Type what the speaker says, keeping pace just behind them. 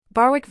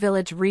Barwick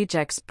Village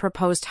rejects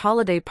proposed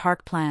holiday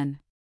park plan.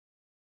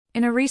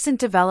 In a recent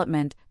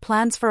development,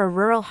 plans for a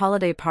rural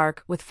holiday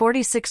park with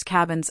 46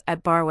 cabins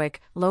at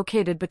Barwick,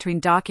 located between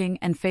Docking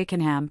and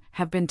Fakenham,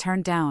 have been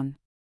turned down.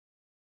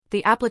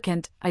 The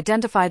applicant,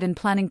 identified in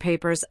planning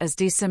papers as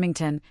D.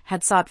 Symington,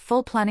 had sought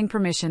full planning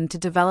permission to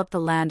develop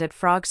the land at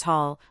Frogs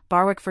Hall,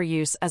 Barwick for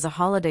use as a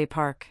holiday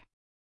park.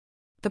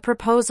 The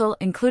proposal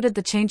included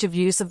the change of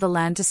use of the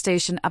land to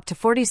station up to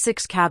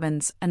 46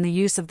 cabins and the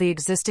use of the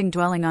existing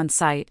dwelling on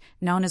site,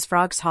 known as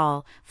Frogs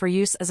Hall, for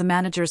use as a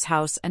manager's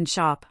house and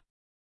shop.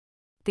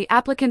 The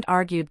applicant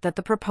argued that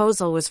the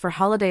proposal was for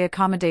holiday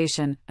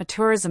accommodation, a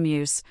tourism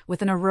use,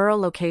 within a rural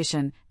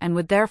location, and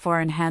would therefore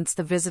enhance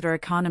the visitor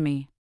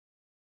economy.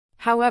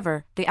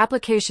 However, the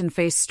application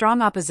faced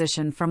strong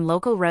opposition from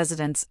local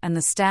residents and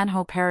the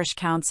Stanhope Parish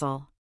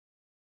Council.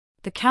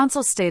 The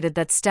council stated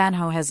that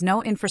Stanhope has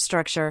no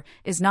infrastructure,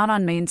 is not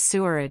on main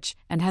sewerage,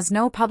 and has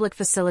no public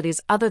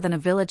facilities other than a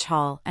village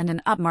hall and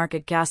an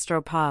upmarket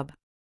gastropub.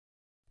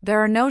 There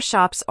are no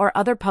shops or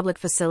other public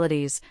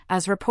facilities,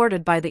 as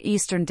reported by the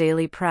Eastern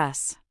Daily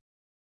Press.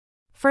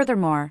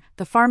 Furthermore,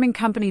 the farming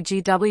company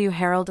G.W.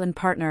 Harold and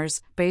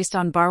Partners, based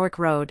on Barwick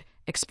Road,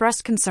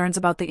 expressed concerns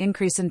about the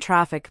increase in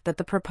traffic that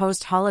the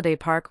proposed holiday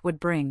park would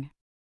bring.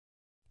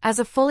 As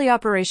a fully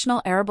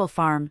operational arable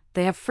farm,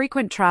 they have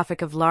frequent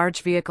traffic of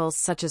large vehicles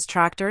such as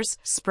tractors,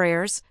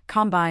 sprayers,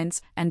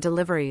 combines, and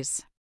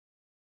deliveries.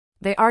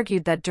 They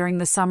argued that during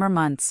the summer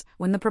months,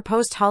 when the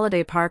proposed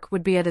holiday park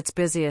would be at its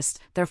busiest,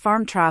 their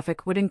farm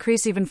traffic would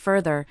increase even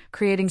further,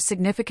 creating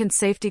significant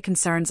safety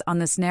concerns on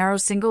this narrow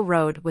single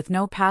road with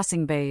no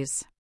passing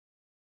bays.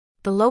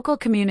 The local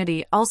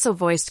community also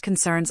voiced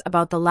concerns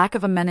about the lack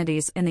of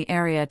amenities in the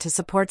area to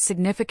support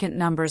significant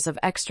numbers of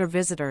extra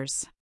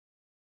visitors.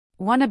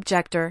 One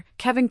objector,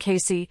 Kevin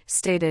Casey,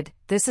 stated,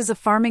 "This is a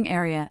farming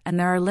area and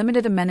there are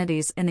limited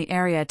amenities in the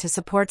area to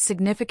support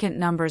significant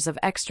numbers of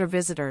extra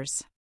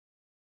visitors."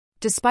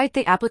 Despite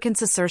the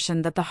applicant's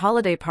assertion that the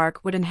holiday park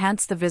would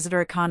enhance the visitor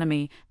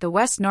economy, the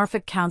West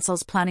Norfolk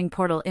Council's planning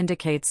portal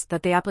indicates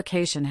that the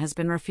application has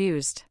been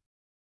refused.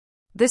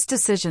 This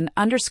decision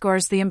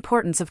underscores the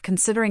importance of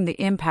considering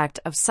the impact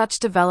of such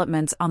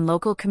developments on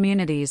local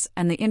communities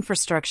and the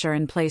infrastructure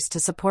in place to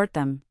support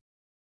them.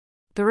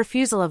 The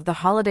refusal of the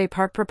holiday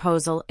park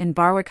proposal in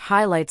Barwick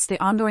highlights the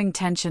ongoing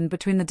tension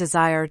between the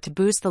desire to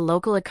boost the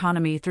local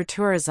economy through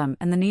tourism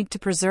and the need to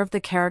preserve the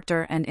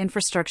character and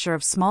infrastructure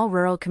of small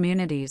rural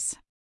communities.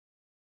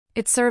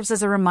 It serves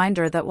as a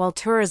reminder that while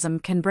tourism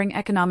can bring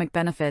economic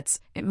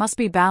benefits, it must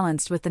be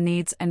balanced with the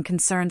needs and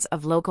concerns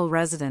of local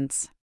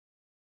residents.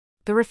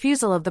 The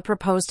refusal of the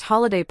proposed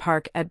holiday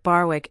park at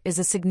Barwick is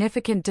a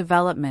significant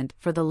development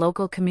for the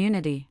local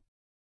community.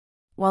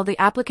 While the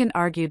applicant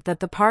argued that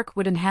the park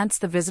would enhance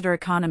the visitor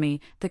economy,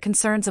 the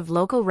concerns of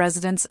local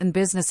residents and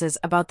businesses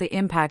about the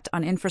impact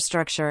on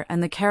infrastructure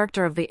and the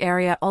character of the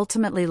area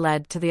ultimately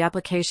led to the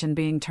application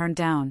being turned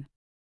down.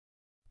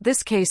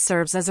 This case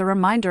serves as a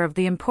reminder of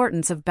the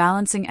importance of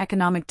balancing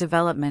economic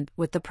development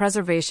with the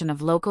preservation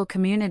of local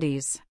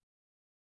communities.